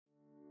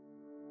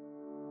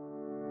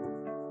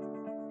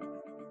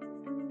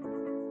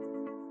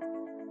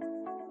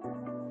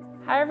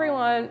Hi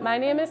everyone, my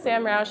name is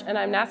Sam Rausch and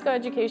I'm Nasco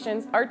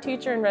Education's art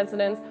teacher in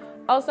residence,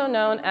 also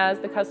known as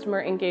the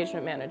Customer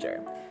Engagement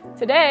Manager.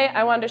 Today,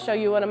 I wanted to show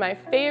you one of my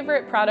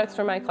favorite products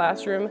from my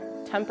classroom,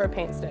 Tempera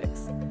paint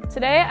sticks.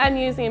 Today, I'm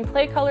using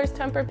Play Colors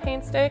Tempera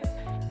paint sticks,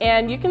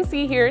 and you can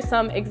see here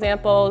some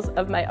examples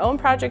of my own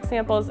project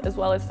samples as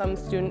well as some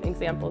student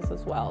examples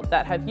as well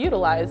that have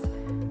utilized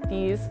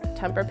these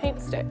Tempera paint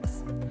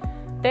sticks.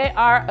 They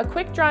are a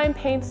quick drying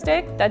paint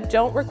stick that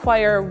don't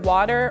require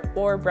water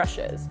or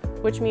brushes,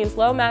 which means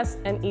low mess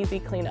and easy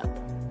cleanup.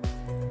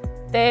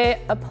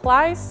 They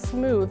apply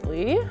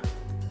smoothly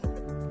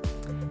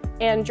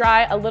and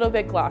dry a little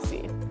bit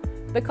glossy.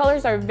 The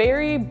colors are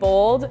very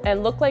bold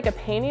and look like a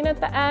painting at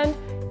the end,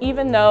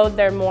 even though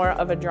they're more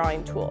of a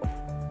drawing tool.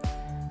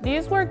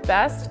 These work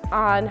best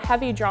on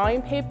heavy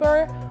drawing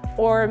paper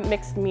or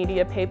mixed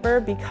media paper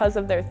because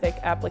of their thick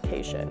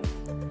application.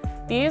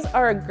 These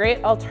are a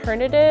great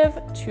alternative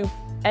to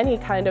any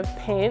kind of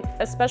paint,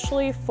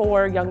 especially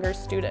for younger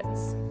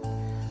students.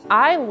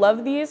 I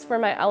love these for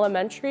my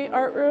elementary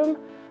art room,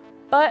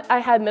 but I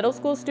had middle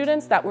school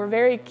students that were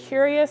very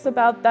curious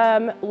about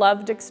them,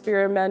 loved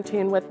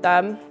experimenting with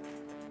them,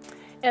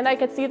 and I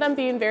could see them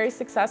being very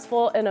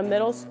successful in a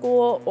middle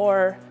school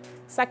or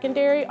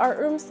secondary art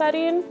room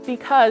setting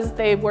because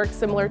they work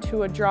similar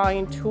to a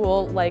drawing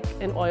tool like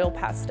an oil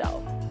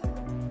pastel.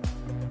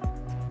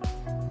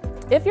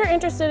 If you're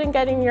interested in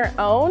getting your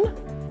own,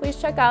 please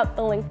check out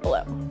the link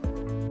below.